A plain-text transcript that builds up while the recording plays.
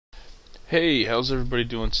Hey, how's everybody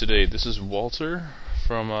doing today? This is Walter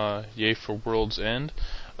from Yay for World's End.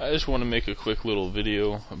 I just want to make a quick little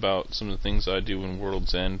video about some of the things I do in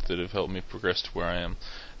World's End that have helped me progress to where I am.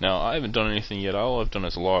 Now, I haven't done anything yet. All I've done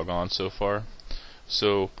is log on so far.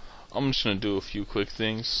 So, I'm just going to do a few quick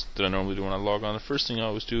things that I normally do when I log on. The first thing I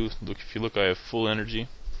always do, if you look, I have full energy,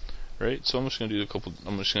 right? So I'm just going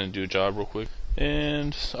to do a job real quick.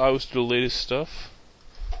 And I always do the latest stuff.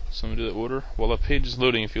 So I'm going to do that order. While that page is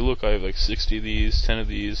loading, if you look, I have like 60 of these, 10 of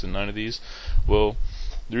these, and 9 of these. Well,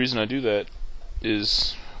 the reason I do that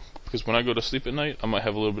is because when I go to sleep at night, I might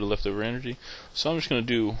have a little bit of leftover energy. So I'm just going to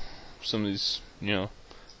do some of these,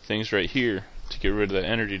 things right here to get rid of that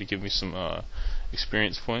energy to give me some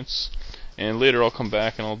experience points. And later I'll come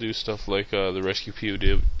back and I'll do stuff like the rescue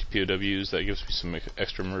POWs. That gives me some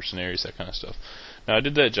extra mercenaries, that kind of stuff. Now I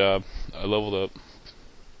did that job. I leveled up.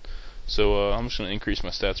 So I'm just going to increase my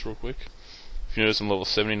stats real quick. If you notice, I'm level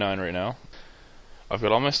 79 right now. I've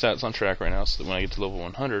got all my stats on track right now, so that when I get to level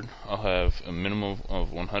 100, I'll have a minimum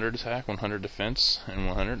of 100 attack, 100 defense, and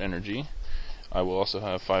 100 energy. I will also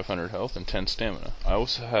have 500 health and 10 stamina. I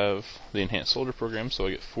also have the enhanced soldier program, so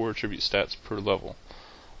I get 4 attribute stats per level.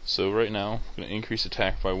 So right now, I'm going to increase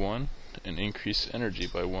attack by 1, and increase energy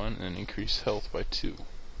by 1, and increase health by 2.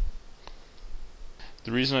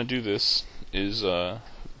 The reason I do this is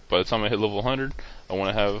by the time I hit level 100, I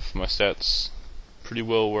want to have my stats pretty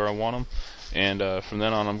well where I want them, and from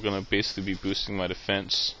then on I'm going to basically be boosting my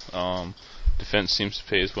defense. Defense seems to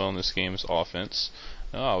pay as well in this game as offense.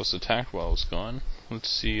 I was attacked while I was gone. Let's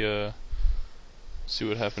see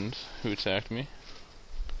what happened. Who attacked me?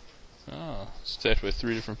 I was attacked by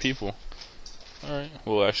 3 different people. Alright,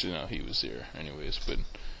 well actually no, he was there anyways, but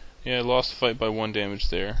yeah, I lost the fight by 1 damage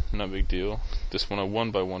there, not a big deal. This one I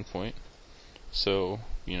won by 1 point. So,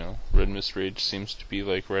 Red Mist Rage seems to be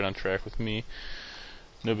like right on track with me.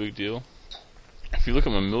 No big deal. If you look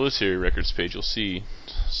at my military records page, you'll see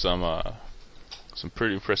some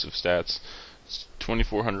pretty impressive stats.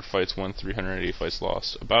 2,400 fights won, 380 fights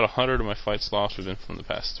lost. About 100 of my fights lost have been from the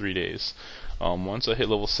past 3 days. Once I hit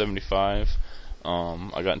level 75,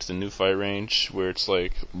 I got into the new fight range where it's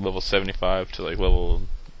like level 75 to like level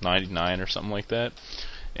 99 or something like that.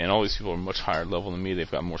 And all these people are much higher level than me. They've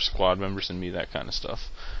got more squad members than me, that kind of stuff.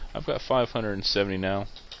 I've got 570 now.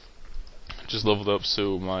 Just leveled up,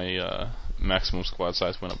 so my maximum squad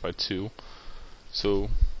size went up by 2.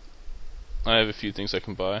 So I have a few things I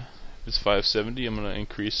can buy. If it's 570, I'm going to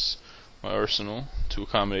increase my arsenal to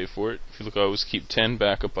accommodate for it. If you look, I always keep 10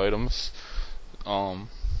 backup items.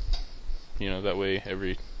 That way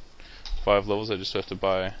every 5 levels I just have to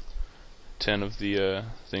buy 10 of the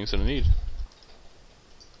things that I need.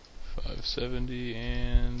 570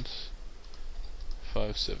 and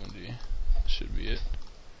 570 should be it.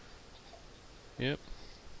 Yep.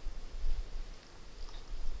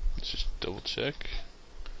 Let's just double check.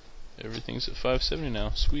 Everything's at 570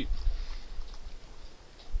 now. Sweet.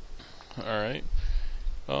 Alright.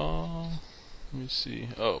 Let me see.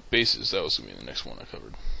 Oh, bases. That was going to be the next one I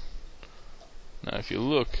covered. Now if you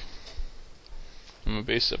look in my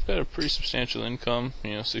base, I've got a pretty substantial income.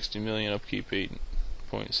 60 million upkeep,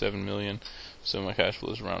 8.7 million. So my cash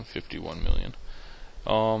flow is around 51 million.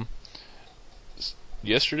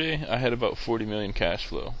 Yesterday I had about 40 million cash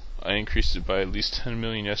flow. I increased it by at least 10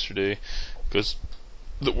 million yesterday because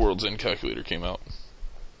the World's End calculator came out.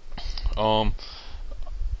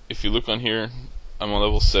 If you look on here, I'm on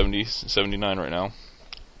level 79 right now,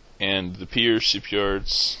 and the piers,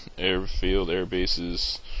 shipyards, airfield, air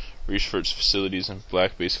bases, research facilities, and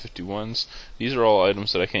black base 51s, these are all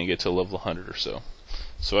items that I can't get to level 100 or so.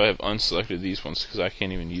 So I have unselected these ones because I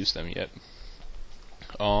can't even use them yet.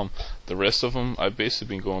 The rest of them, I've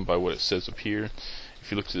basically been going by what it says up here.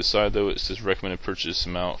 If you look to the side though, it says recommended purchase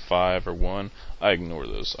amount 5 or 1. I ignore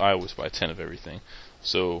those. I always buy 10 of everything.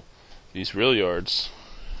 So these rail yards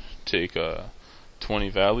take 20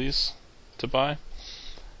 valleys to buy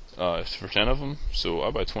for 10 of them. So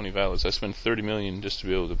I buy 20 valleys. I spend 30 million just to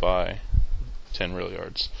be able to buy 10 rail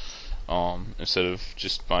yards. Instead of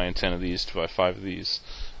just buying 10 of these to buy 5 of these.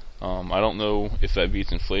 I don't know if that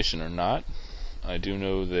beats inflation or not. I do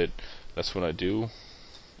know that that's what I do,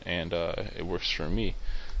 and it works for me.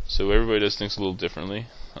 So everybody does things a little differently.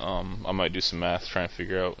 I might do some math trying to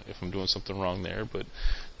figure out if I'm doing something wrong there, but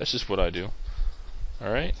that's just what I do.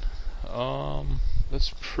 Alright,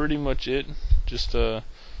 that's pretty much it. Just like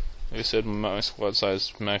I said, my squad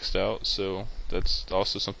size maxed out, so that's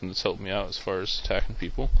also something that's helped me out as far as attacking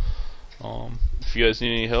people. If you guys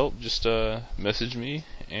need any help, just message me,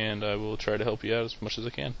 and I will try to help you out as much as I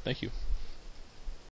can. Thank you.